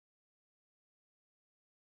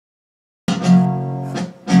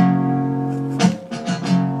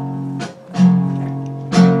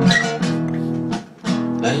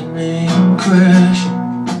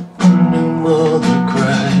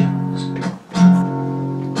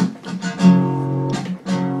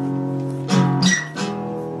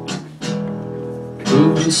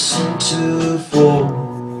listen to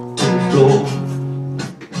fall to the floor.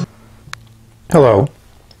 Hello,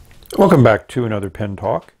 welcome back to another Pen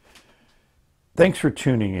Talk. Thanks for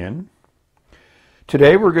tuning in.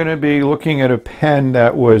 Today we're going to be looking at a pen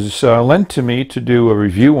that was lent to me to do a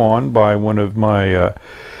review on by one of my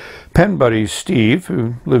pen buddies, Steve,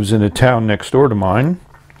 who lives in the town next door to mine.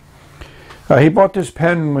 He bought this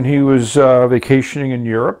pen when he was vacationing in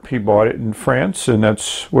Europe. He bought it in France, and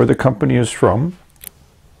that's where the company is from.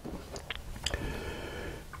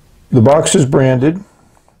 The box is branded.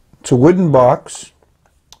 It's a wooden box.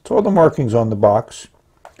 It's all the markings on the box.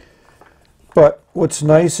 But what's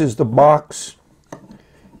nice is the box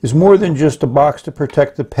is more than just a box to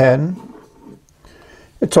protect the pen.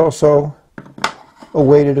 It's also a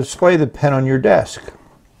way to display the pen on your desk.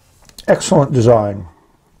 Excellent design.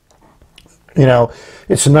 You know,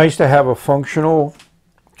 it's nice to have a functional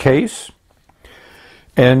case,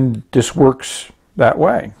 and this works that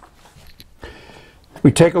way.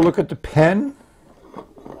 We take a look at the pen.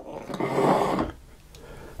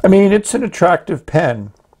 I mean, it's an attractive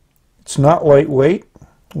pen. It's not lightweight.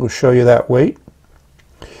 We'll show you that weight.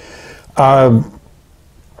 The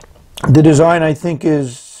design, I think,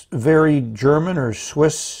 is very German or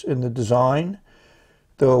Swiss in the design.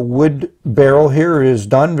 The wood barrel here is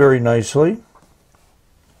done very nicely.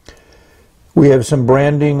 We have some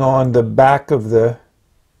branding on the back of the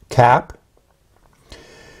cap.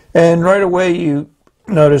 And right away you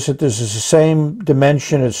notice that this is the same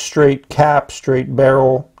dimension as straight cap, straight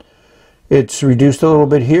barrel. It's reduced a little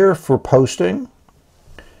bit here for posting.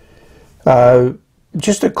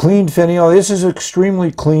 Just a clean finial. This is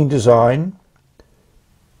extremely clean design.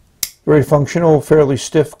 Very functional, fairly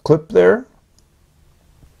stiff clip there.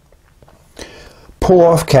 Pull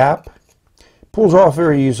off cap. Pulls off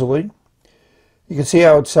very easily. You can see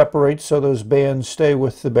how it separates so those bands stay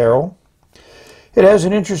with the barrel. It has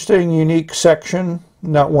an interesting, unique section,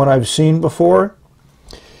 not one I've seen before.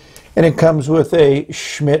 And it comes with a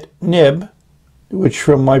Schmidt nib, which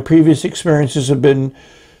from my previous experiences have been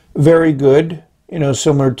very good, you know,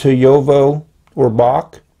 similar to Jovo or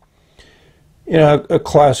Bach. You know, a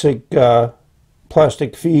classic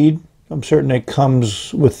plastic feed. I'm certain it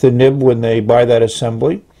comes with the nib when they buy that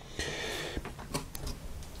assembly.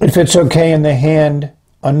 It fits okay in the hand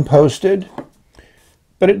unposted,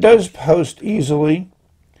 but it does post easily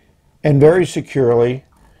and very securely,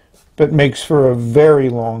 but makes for a very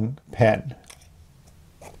long pen.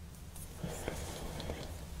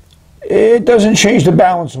 It doesn't change the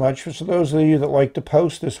balance much, so those of you that like to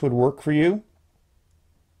post, this would work for you.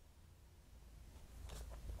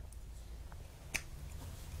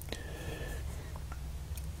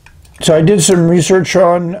 So I did some research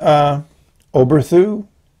on Oberthur.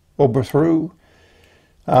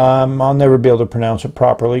 I'll never be able to pronounce it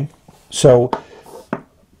properly. So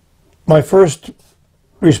my first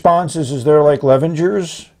response is they're like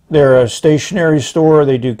Levenger's. They're a stationery store.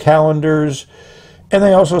 They do calendars, and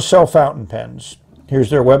they also sell fountain pens. Here's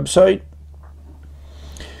their website.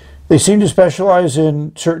 They seem to specialize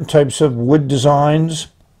in certain types of wood designs.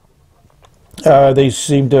 They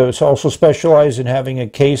seem to also specialize in having a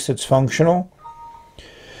case that's functional.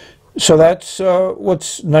 So that's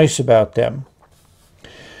what's nice about them.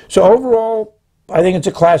 So overall, I think it's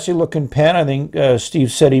a classy looking pen. I think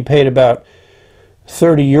Steve said he paid about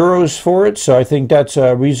 30 euros for it. So I think that's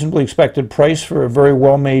a reasonably expected price for a very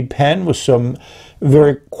well-made pen with some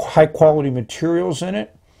very high quality materials in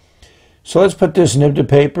it. So let's put this nib to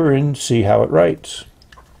paper and see how it writes.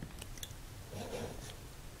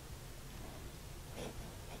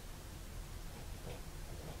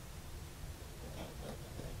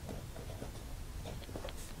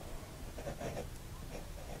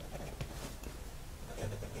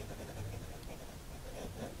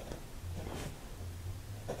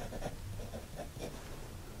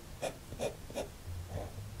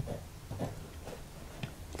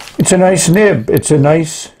 It's a nice nib. It's a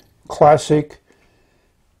nice classic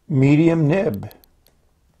medium nib.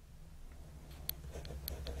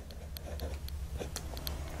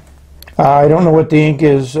 I don't know what the ink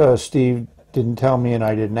is. Steve didn't tell me and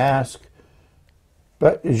I didn't ask.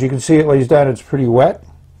 But as you can see, it lays down. It's pretty wet.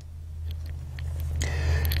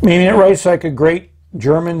 I mean, it writes like a great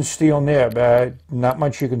German steel nib. Not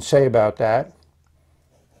much you can say about that.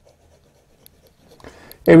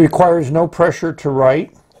 It requires no pressure to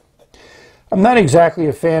write. I'm not exactly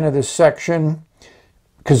a fan of this section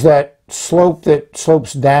because that slope that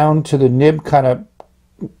slopes down to the nib kind of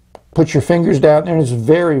puts your fingers down there, and it's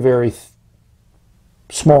very, very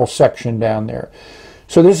small section down there.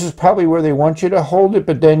 So this is probably where they want you to hold it,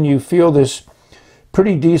 but then you feel this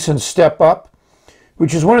pretty decent step up,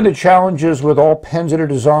 which is one of the challenges with all pens that are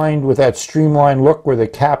designed with that streamlined look where the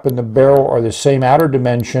cap and the barrel are the same outer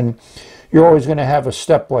dimension. You're always going to have a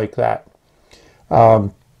step like that.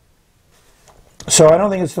 So I don't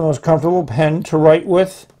think it's the most comfortable pen to write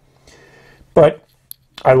with, but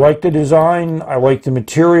I like the design, I like the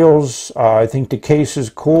materials, I think the case is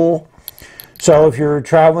cool. So if you're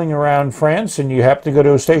traveling around France and you have to go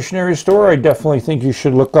to a stationery store, I definitely think you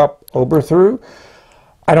should look up Oberthur.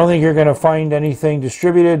 I don't think you're going to find anything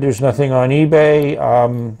distributed. There's nothing on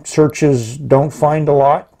eBay. Searches don't find a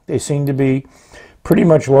lot. They seem to be pretty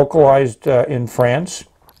much localized in France.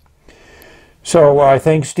 So I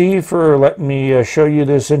thank Steve for letting me show you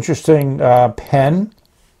this interesting pen.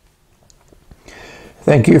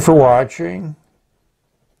 Thank you for watching.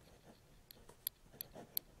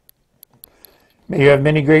 May you have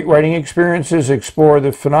many great writing experiences. Explore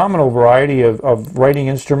the phenomenal variety of writing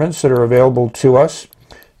instruments that are available to us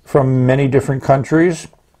from many different countries.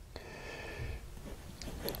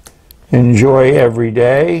 Enjoy every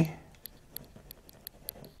day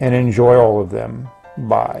and enjoy all of them.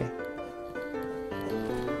 Bye.